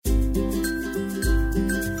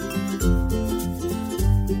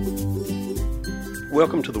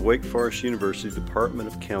Welcome to the Wake Forest University Department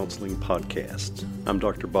of Counseling podcast. I'm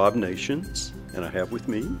Dr. Bob Nations, and I have with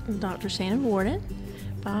me Dr. Shannon Warden.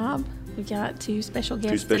 Bob, we got two special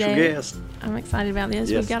guests two special today. guests. I'm excited about this.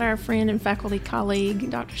 Yes. We've got our friend and faculty colleague,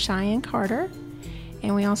 Dr. Cheyenne Carter,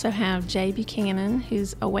 and we also have Jay Buchanan,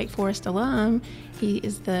 who's a Wake Forest alum. He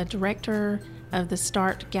is the director of the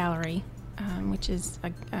START Gallery, which is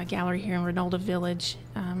a gallery here in Renolda Village,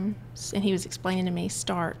 and he was explaining to me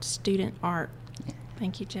START, Student Art.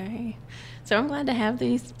 Thank you, Jay. So I'm glad to have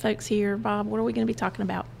these folks here. Bob, what are we going to be talking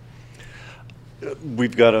about?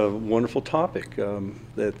 We've got a wonderful topic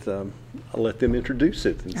that I'll let them introduce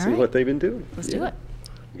it and All see right. what they've been doing. Let's do it.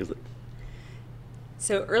 Because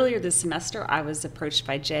So earlier this semester, I was approached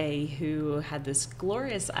by Jay, who had this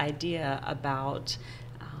glorious idea about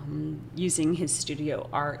using his studio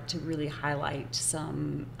art to really highlight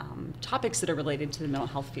some topics that are related to the mental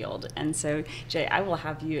health field. And so, Jay, I will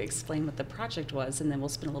have you explain what the project was, and then we'll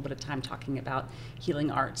spend a little bit of time talking about healing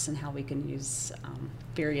arts and how we can use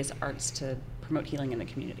various arts to promote healing in the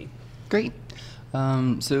community. Great.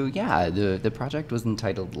 The project was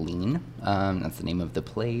entitled Lean. That's the name of the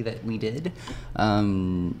play that we did.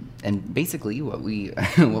 And basically what we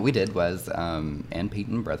did was Ann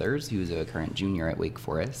Peyton Brothers, who's a current junior at Wake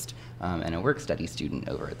Forest, and a work study student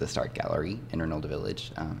over at the START Gallery in Renolda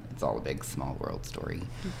Village. It's all a big small world story.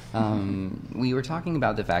 We were talking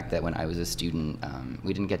about the fact that when I was a student,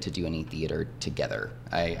 we didn't get to do any theater together.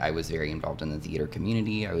 I was very involved in the theater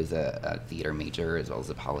community. I was a theater major as well as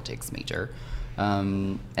a politics major.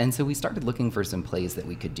 And so we started looking for some plays that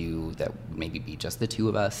we could do that would maybe be just the two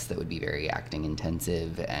of us, that would be very acting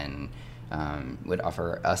intensive and would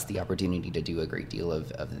offer us the opportunity to do a great deal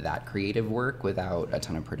of that creative work without a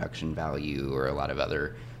ton of production value or a lot of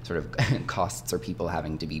other sort of costs or people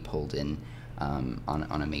having to be pulled in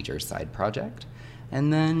on a major side project.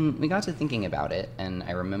 And then we got to thinking about it, and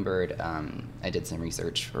I remembered I did some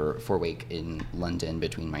research for Wake in London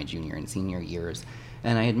between my junior and senior years,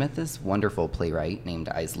 and I had met this wonderful playwright named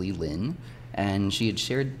Isley Lynn, and she had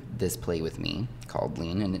shared this play with me called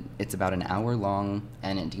Lean, and it's about an hour long,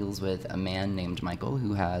 and it deals with a man named Michael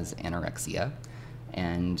who has anorexia,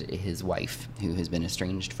 and his wife who has been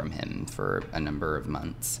estranged from him for a number of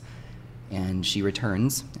months. And she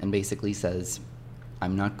returns and basically says,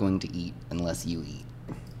 "I'm not going to eat unless you eat,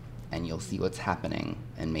 and you'll see what's happening,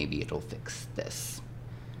 and maybe it'll fix this."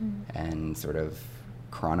 And sort of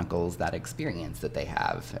chronicles that experience that they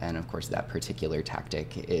have. And of course, that particular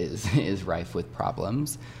tactic is rife with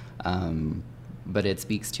problems. But it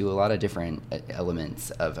speaks to a lot of different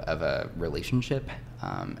elements of a relationship,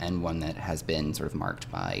 and one that has been sort of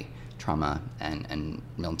marked by trauma and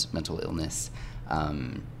mental illness.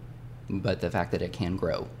 But the fact that it can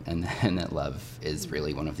grow and that love is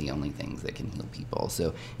really one of the only things that can heal people.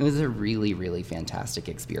 So it was a really, really fantastic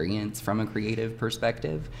experience from a creative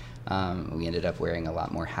perspective. We ended up wearing a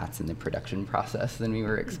lot more hats in the production process than we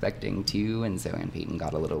were expecting to. And so Ann Peyton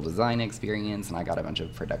got a little design experience, and I got a bunch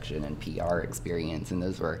of production and PR experience. And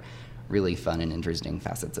those were really fun and interesting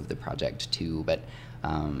facets of the project too. But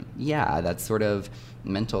that sort of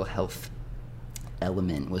mental health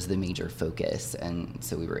element was the major focus, and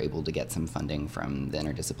so we were able to get some funding from the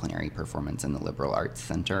Interdisciplinary Performance and the Liberal Arts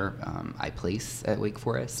Center, iPlace at Wake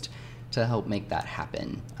Forest, to help make that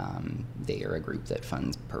happen. They are a group that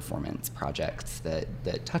funds performance projects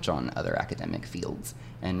that touch on other academic fields,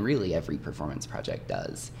 and really every performance project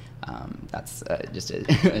does. That's just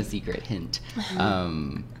a secret hint.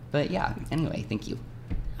 But yeah, anyway, thank you.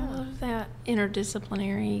 I love that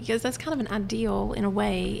interdisciplinary, because that's kind of an ideal in a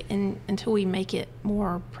way, and until we make it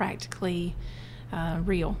more practically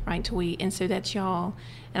real, right? And so that's y'all.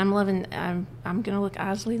 And I'm loving. I'm going to look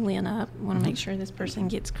Isley Lynn up. I want to make sure this person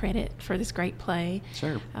gets credit for this great play.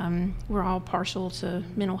 Sure. We're all partial to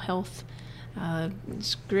mental health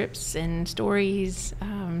scripts and stories.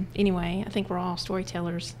 Anyway, I think we're all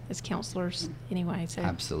storytellers as counselors. Anyway, so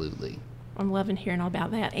Absolutely. I'm loving hearing all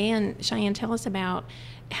about that. And Cheyenne, tell us about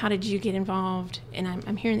how did you get involved? And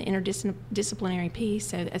I'm hearing the interdisciplinary piece,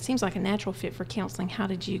 so it seems like a natural fit for counseling. How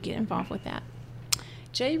did you get involved with that?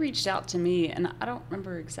 Jay reached out to me, and I don't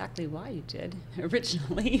remember exactly why you did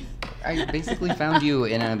originally. I basically found you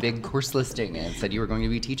in a big course listing and it said you were going to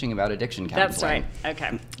be teaching about addiction counseling. That's right.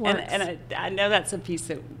 Okay. Works. And I know that's a piece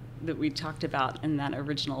that we talked about in that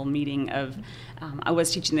original meeting of, I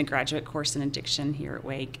was teaching the graduate course in addiction here at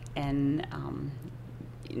Wake, and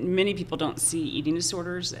many people don't see eating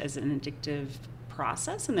disorders as an addictive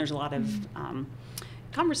process, and there's a lot of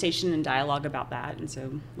conversation and dialogue about that, and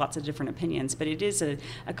so lots of different opinions, but it is a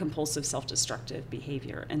compulsive self-destructive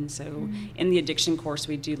behavior. And so in the addiction course,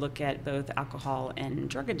 we do look at both alcohol and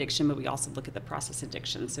drug addiction, but we also look at the process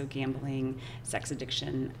addiction, so gambling, sex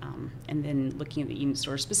addiction, and then looking at the eating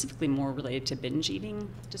disorder, specifically more related to binge eating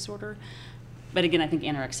disorder. But again, I think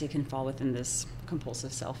anorexia can fall within this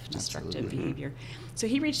compulsive self-destructive behavior. So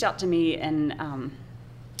he reached out to me, and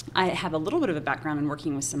I have a little bit of a background in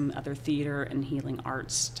working with some other theater and healing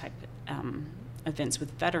arts type events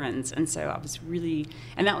with veterans. And so I was really,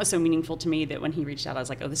 and that was so meaningful to me that when he reached out, I was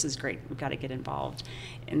like, oh, this is great. We've got to get involved.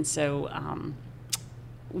 And so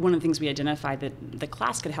one of the things we identified that the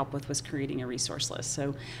class could help with was creating a resource list.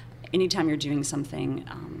 So anytime you're doing something,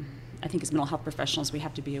 I think as mental health professionals, we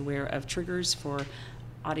have to be aware of triggers for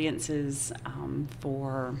audiences,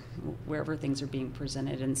 for wherever things are being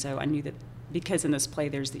presented. And so I knew that because in this play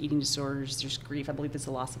there's the eating disorders, there's grief, I believe it's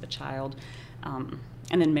the loss of a child, and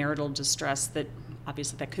then marital distress, that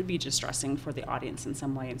obviously that could be distressing for the audience in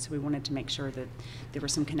some way. And so we wanted to make sure that there were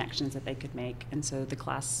some connections that they could make. And so the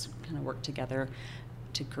class kind of worked together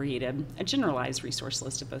to create a generalized resource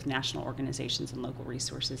list of both national organizations and local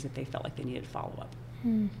resources if they felt like they needed follow-up.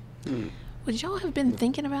 Would y'all have been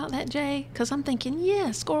thinking about that, Jay? Because I'm thinking,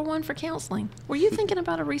 yeah, score 1 for counseling. Were you thinking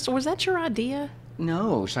about a resource? Was that your idea?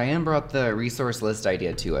 No, Cheyenne brought the resource list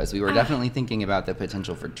idea to us. We were definitely thinking about the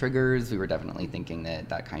potential for triggers. We were definitely thinking that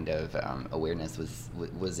that kind of awareness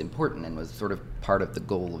was important and was sort of part of the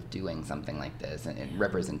goal of doing something like this, and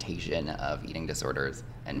representation of eating disorders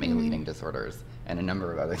and male eating disorders and a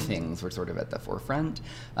number of other things were sort of at the forefront.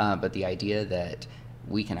 But the idea that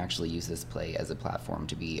we can actually use this play as a platform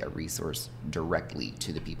to be a resource directly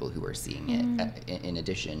to the people who are seeing it, in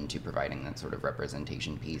addition to providing that sort of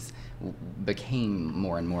representation piece, became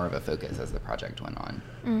more and more of a focus as the project went on.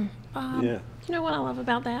 You know what I love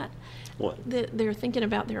about that? What? They're thinking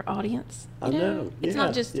about their audience. I know. It's Yeah,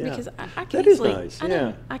 not just yeah. because I could That is easily. nice, I know.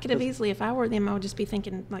 yeah. I could have easily, if I were them, I would just be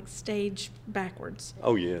thinking like stage backwards.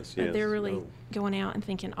 Oh, yes, But yes. they're really Oh. going out and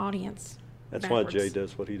thinking audience. That's backwards. why Jay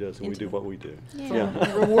does what he does, and we do Into- what we do.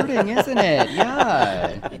 Yeah. Rewarding, isn't it?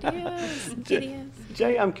 Yeah. It is. It is.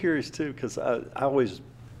 Jay, I'm curious too, because I always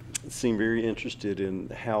seem very interested in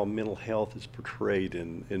how mental health is portrayed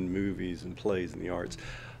in movies and plays and the arts.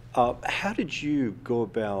 How did you go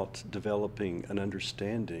about developing an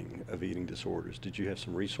understanding of eating disorders? Did you have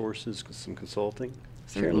some resources, some consulting?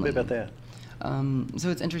 Share a little bit about that.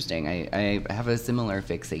 So it's interesting. I have a similar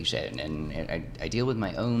fixation, and I deal with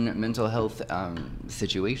my own mental health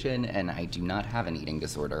situation, and I do not have an eating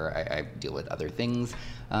disorder. I deal with other things.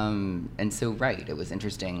 And so, right, it was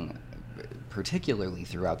interesting, particularly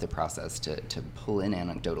throughout the process, to pull in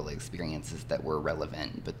anecdotal experiences that were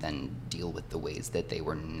relevant, but then deal with the ways that they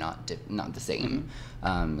were not the same,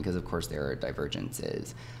 because of course there are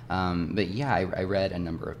divergences. But yeah, I read a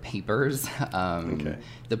number of papers. Okay.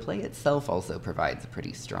 The play itself also provides a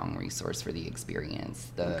pretty strong resource for the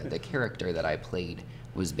experience. The character that I played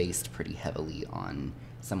was based pretty heavily on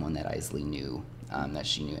someone that Isley knew, that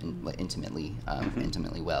she knew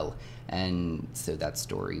intimately well, and so that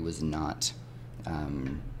story was not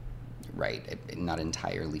not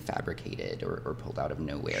entirely fabricated or pulled out of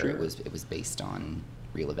nowhere. Sure. It was based on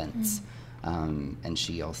real events, and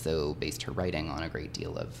she also based her writing on a great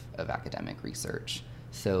deal of academic research.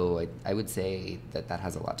 So I would say that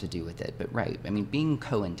has a lot to do with it. But right, I mean, being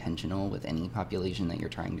co-intentional with any population that you're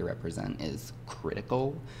trying to represent is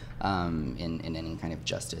critical in any kind of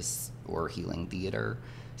justice or healing theater.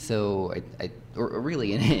 So or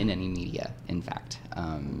really in any media, in fact.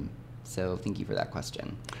 So thank you for that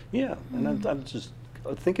question. Yeah, and I'm just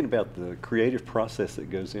thinking about the creative process that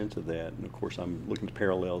goes into that, and of course I'm looking at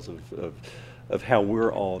parallels of how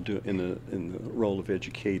we're all doing in the role of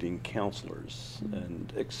educating counselors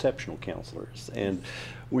and exceptional counselors, and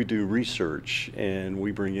we do research and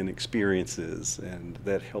we bring in experiences, and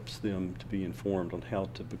that helps them to be informed on how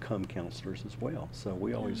to become counselors as well. So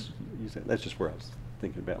we always use that. That's just where I was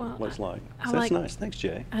thinking about what it's like. So that's nice. Thanks,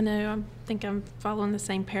 Jay. I know. I think I'm following the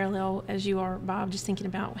same parallel as you are, Bob, just thinking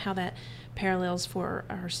about how that parallels for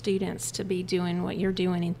our students to be doing what you're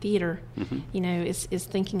doing in theater, is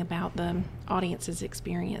thinking about the audience's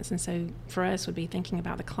experience. And so for us would be thinking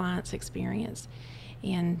about the client's experience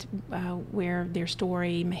and where their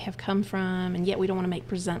story may have come from, and yet we don't want to make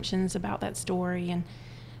presumptions about that story. And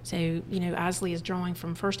so, Isley is drawing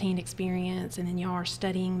from firsthand experience, and then y'all are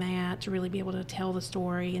studying that to really be able to tell the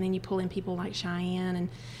story. And then you pull in people like Cheyenne and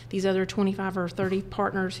these other 25 or 30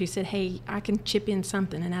 partners who said, hey, I can chip in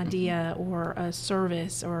something, an idea or a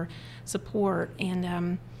service or support.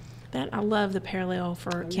 And That I love the parallel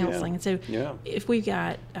for counseling. And so Yeah. if we've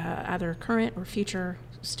got either current or future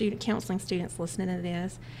counseling students listening to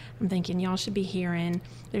this, I'm thinking y'all should be hearing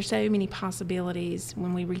there's so many possibilities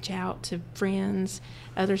when we reach out to friends,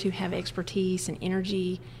 others who have expertise and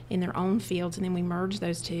energy in their own fields, and then we merge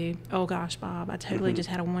those two. Oh gosh, Bob, I totally just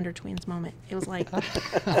had a Wonder Twins moment. It was like right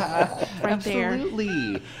there.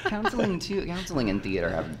 Absolutely. Counseling and theater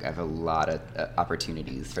have a lot of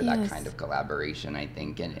opportunities for that Yes. kind of collaboration, I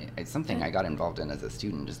think. And it's something I got involved in as a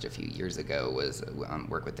student just a few years ago was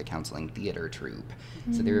work with the counseling theater troupe.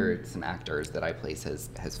 So there are some actors that iPlace has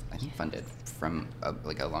I think funded from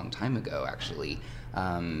a long time ago, actually.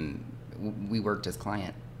 We worked as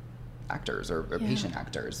client actors or patient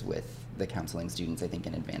actors with the counseling students, I think,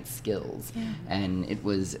 in advanced skills. Yeah. And it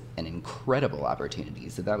was an incredible opportunity.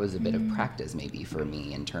 So that was a bit of practice maybe for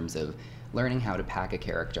me in terms of learning how to pack a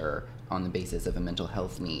character on the basis of a mental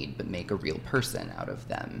health need, but make a real person out of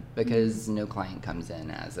them. Because no client comes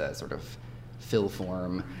in as a sort of fill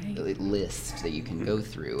form list that you can go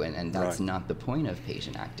through. And that's Right. not the point of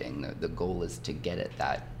patient acting. The goal is to get at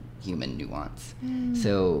that human nuance.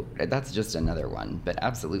 So that's just another one. But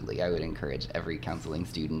absolutely, I would encourage every counseling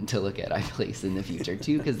student to look at iPlace in the future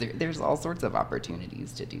too, because there's all sorts of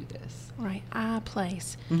opportunities to do this. Right,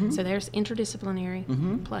 iPlace. So there's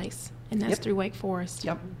interdisciplinary place, and that's Yep. through Wake Forest.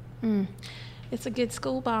 Yep. It's a good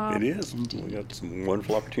school, Bob. It is. We got some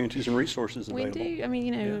wonderful opportunities and resources We available. do. I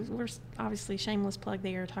mean, we're obviously shameless plug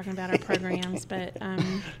there talking about our programs, but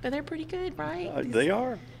they're pretty good, right? They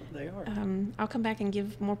are. They are. I'll come back and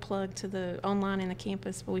give more plug to the online and the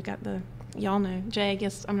campus, but we've got y'all know. Jay, I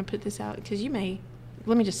guess I'm going to put this out because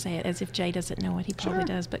let me just say it as if Jay doesn't know it. He probably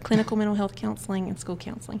does, but clinical mental health counseling and school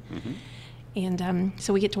counseling. And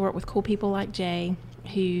so we get to work with cool people like Jay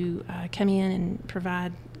who come in and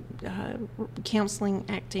provide acting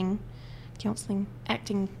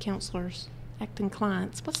counselors, acting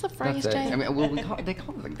clients. What's the phrase, That's it. Jay? I mean, well, they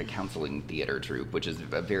call it like the counseling theater troupe, which is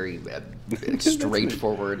a very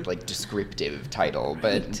straightforward, like descriptive title.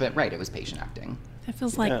 But right, it was patient acting. That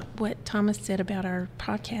feels like Yeah. what Thomas said about our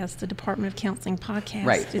podcast, the Department of Counseling podcast.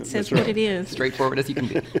 Right. It says That's what right. it is. Straightforward as you can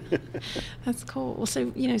be. That's cool. Well,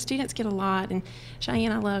 so, students get a lot. And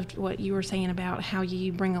Cheyenne, I loved what you were saying about how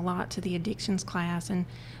you bring a lot to the addictions class and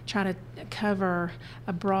try to cover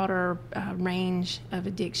a broader range of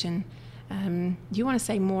addiction. Do you want to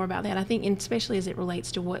say more about that? I think, and especially as it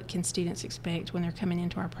relates to what can students expect when they're coming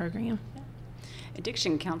into our program?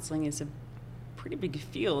 Addiction counseling is a pretty big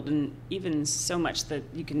field, and even so much that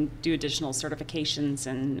you can do additional certifications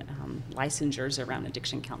and licensures around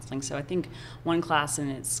addiction counseling. So I think one class in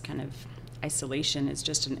its kind of isolation is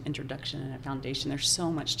just an introduction and a foundation. There's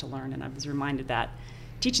so much to learn, and I was reminded that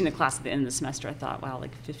teaching the class at the end of the semester, I thought, wow,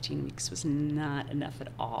 like 15 weeks was not enough at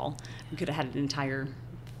all. We could have had an entire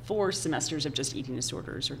 4 semesters of just eating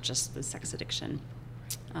disorders or just the sex addiction.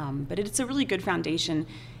 But it's a really good foundation.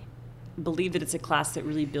 Believe that it's a class that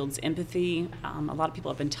really builds empathy. A lot of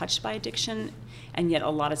people have been touched by addiction, and yet a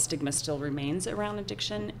lot of stigma still remains around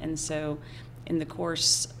addiction. And so in the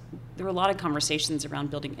course, there were a lot of conversations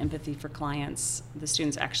around building empathy for clients. The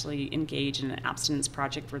students actually engage in an abstinence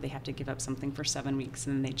project where they have to give up something for 7 weeks,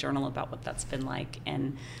 and then they journal about what that's been like.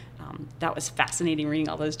 And that was fascinating, reading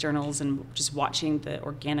all those journals and just watching the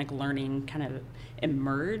organic learning kind of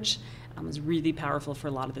emerge. Was really powerful for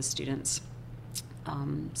a lot of the students.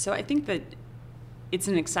 So I think that it's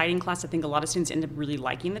an exciting class. I think a lot of students end up really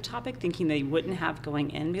liking the topic, thinking they wouldn't have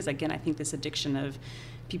going in, because again, I think this addiction of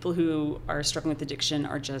people who are struggling with addiction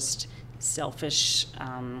are just selfish,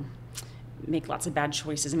 make lots of bad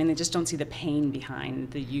choices. I mean, they just don't see the pain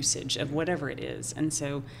behind the usage of whatever it is. And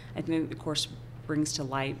so I think the course brings to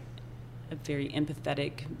light a very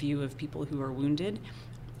empathetic view of people who are wounded,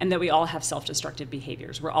 and that we all have self-destructive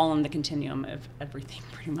behaviors. We're all on the continuum of everything,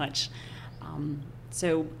 pretty much.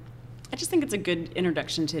 So I just think it's a good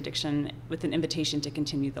introduction to addiction with an invitation to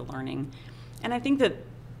continue the learning. And I think that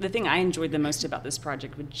the thing I enjoyed the most about this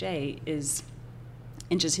project with Jay is,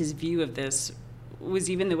 and just his view of this, was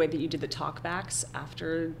even the way that you did the talkbacks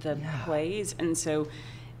after the plays. And so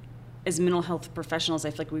as mental health professionals, I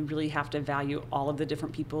feel like we really have to value all of the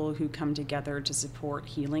different people who come together to support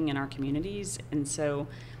healing in our communities. And so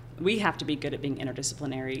we have to be good at being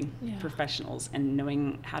interdisciplinary professionals and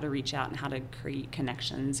knowing how to reach out and how to create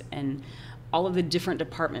connections, and all of the different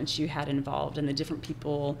departments you had involved and the different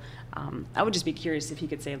people. I would just be curious if you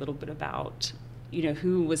could say a little bit about,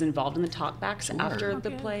 who was involved in the talkbacks after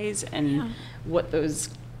the plays and what those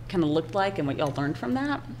kind of looked like and what y'all learned from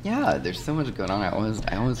that. Yeah, there's so much going on.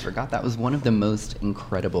 I always forgot that was one of the most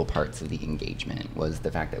incredible parts of the engagement, was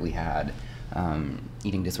the fact that we had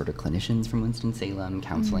eating disorder clinicians from Winston-Salem,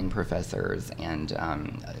 counseling professors, and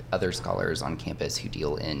other scholars on campus who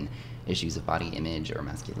deal in issues of body image or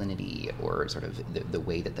masculinity or sort of the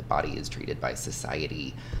way that the body is treated by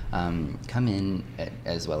society come in,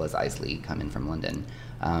 as well as Isley come in from London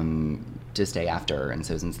to stay after. And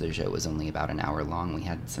so since the show was only about an hour long, we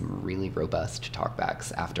had some really robust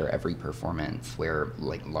talkbacks after every performance where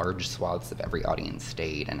like large swaths of every audience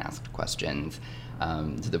stayed and asked questions.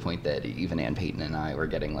 To the point that even Ann Payton and I were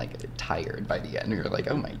getting like tired by the end. We were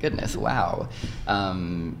like, oh my goodness, wow.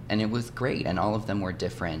 And it was great, and all of them were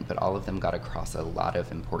different, but all of them got across a lot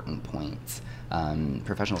of important points.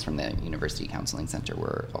 Professionals from the University Counseling Center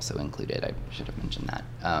were also included. I should have mentioned that.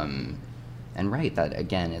 And right, that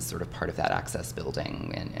again is sort of part of that access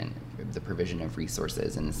building and the provision of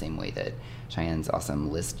resources in the same way that Cheyenne's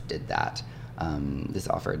awesome list did that. This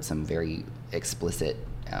offered some very explicit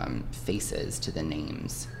faces to the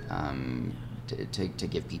names to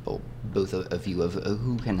give people both a view of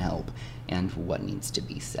who can help and what needs to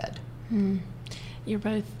be said. You're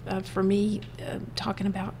both, for me, talking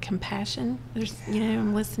about compassion. There's,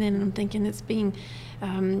 I'm listening and I'm thinking it's being,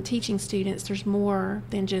 teaching students, there's more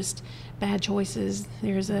than just bad choices.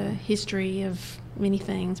 There's a history of many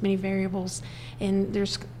things, many variables, and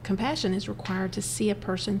there's compassion is required to see a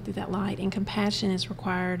person through that light, and compassion is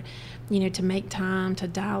required, to make time to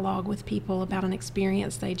dialogue with people about an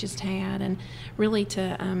experience they just had, and really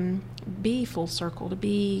to be full circle, to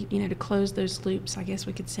be, to close those loops, I guess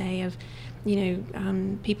we could say, of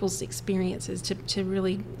people's experiences to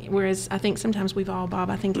really, whereas I think sometimes Bob,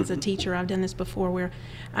 I think as a teacher, I've done this before where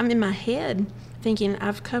I'm in my head thinking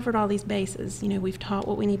I've covered all these bases, we've taught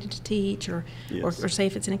what we needed to teach, or say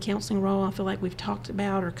if it's in a counseling role, I feel like we've talked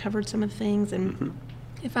about or covered some of the things, and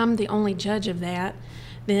if I'm the only judge of that,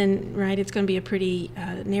 then, right, it's going to be a pretty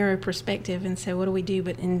narrow perspective. And so what do we do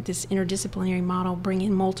but in this interdisciplinary model, bring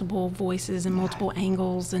in multiple voices and multiple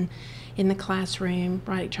angles, and in the classroom,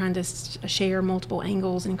 right, trying to share multiple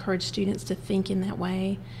angles and encourage students to think in that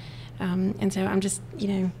way. And so I'm just,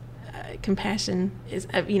 compassion is,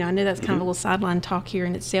 I know that's kind of a little sideline talk here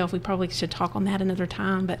in itself. We probably should talk on that another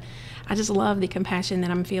time, but I just love the compassion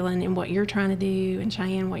that I'm feeling in what you're trying to do, and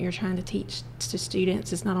Cheyenne, what you're trying to teach to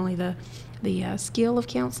students is not only the skill of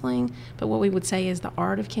counseling, but what we would say is the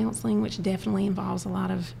art of counseling, which definitely involves a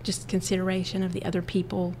lot of just consideration of the other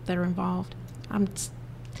people that are involved.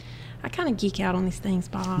 I kind of geek out on these things,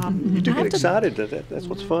 Bob. You do get excited. That's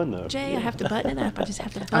what's fun, though. Jay, I have to button it up. I just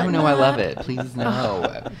have to button it up. Oh, no, I love it. Please,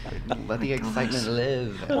 no. Let the excitement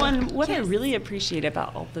live. What I really appreciate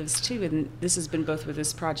about all those, too, and this has been both with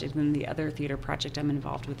this project and the other theater project I'm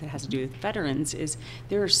involved with that has to do with veterans, is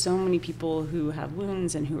there are so many people who have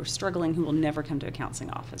wounds and who are struggling who will never come to a counseling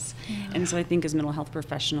office. Yeah. And so I think as mental health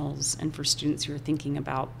professionals and for students who are thinking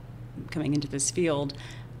about coming into this field,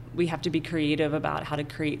 we have to be creative about how to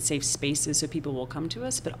create safe spaces so people will come to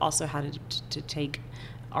us, but also how to take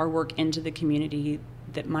our work into the community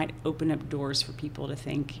that might open up doors for people to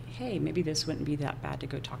think, hey, maybe this wouldn't be that bad to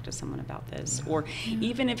go talk to someone about this. Or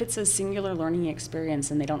even if it's a singular learning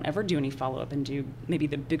experience and they don't ever do any follow-up and do maybe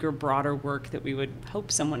the bigger, broader work that we would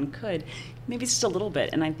hope someone could, maybe just a little bit.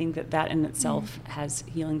 And I think that in itself has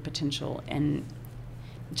healing potential, and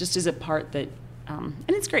just as a part that and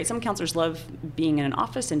it's great. Some counselors love being in an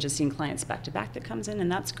office and just seeing clients back to back that comes in,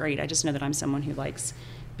 and that's great. I just know that I'm someone who likes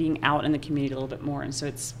being out in the community a little bit more, and so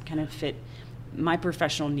it's kind of fit my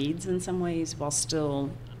professional needs in some ways while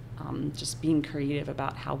still just being creative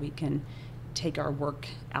about how we can take our work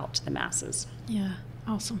out to the masses. Yeah.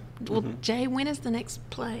 Awesome. Well, Jay, when is the next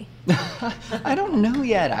play? I don't know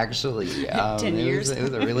yet, actually. 10 years. It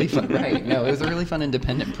was a really fun, right? No, it was a really fun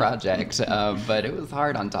independent project, but it was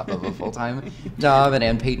hard on top of a full-time job and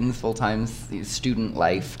Ann Payton's full-time student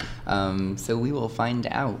life. So we will find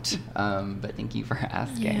out. But thank you for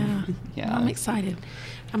asking. Yeah. Well, I'm excited.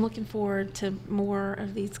 I'm looking forward to more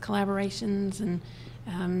of these collaborations,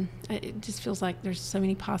 and it just feels like there's so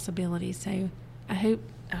many possibilities. So I hope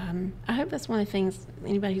that's one of the things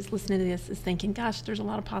anybody who's listening to this is thinking, gosh, there's a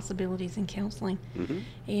lot of possibilities in counseling.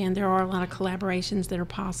 And there are a lot of collaborations that are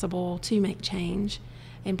possible to make change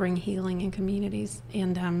and bring healing in communities.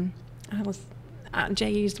 And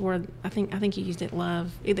Jay used the word, I think you used it,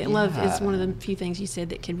 love. Love is one of the few things you said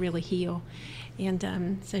that can really heal.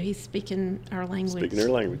 And so he's speaking our language. Speaking their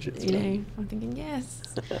language. I'm thinking, yes.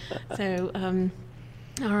 So,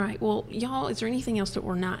 all right. Well, y'all, is there anything else that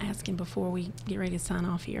we're not asking before we get ready to sign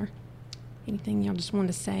off here? Anything y'all just wanted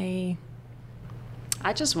to say?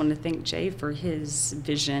 I just want to thank Jay for his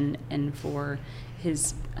vision and for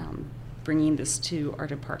his bringing this to our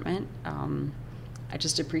department. I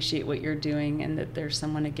just appreciate what you're doing, and that there's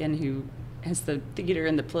someone, again, who has the theater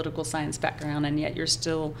and the political science background, and yet you're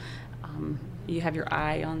still, you have your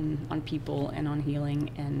eye on people and on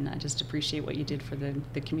healing, and I just appreciate what you did for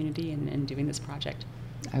the community and doing this project.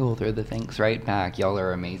 I will throw the thanks right back. Y'all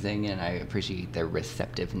are amazing, and I appreciate the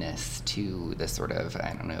receptiveness to the sort of,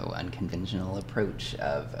 I don't know, unconventional approach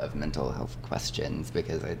of mental health questions,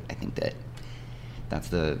 because I think that that's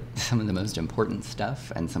some of the most important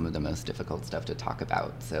stuff and some of the most difficult stuff to talk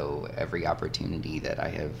about. So every opportunity that I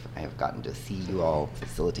have gotten to see you all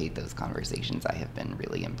facilitate those conversations, I have been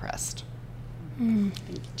really impressed. Thank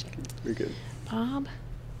you, Jay. Very good. Bob,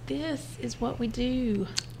 this is what we do.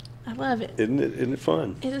 I love it. Isn't it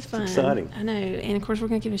fun? It is fun. It's exciting. I know. And of course, we're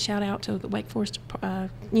going to give a shout out to the Wake Forest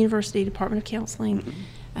University Department of Counseling.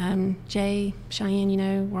 Jay,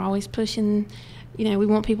 Cheyenne, we're always pushing, we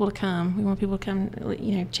want people to come. We want people to come,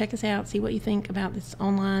 check us out, see what you think about this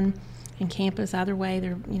online and campus. Either way,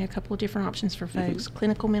 there are, a couple of different options for folks.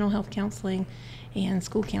 Clinical mental health counseling and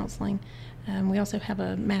school counseling. We also have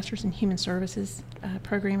a Master's in Human Services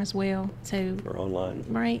program as well. So, Or online.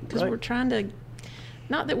 Right, because we're trying to,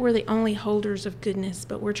 not that we're the only holders of goodness,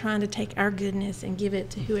 but we're trying to take our goodness and give it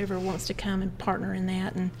to whoever wants to come and partner in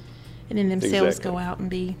that, and then themselves Exactly. go out and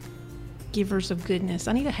be givers of goodness.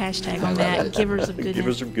 I need a hashtag on that, givers of goodness.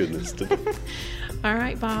 Givers of goodness. All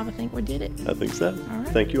right, Bob, I think we did it. I think so. All right.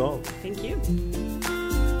 Thank you all. Thank you.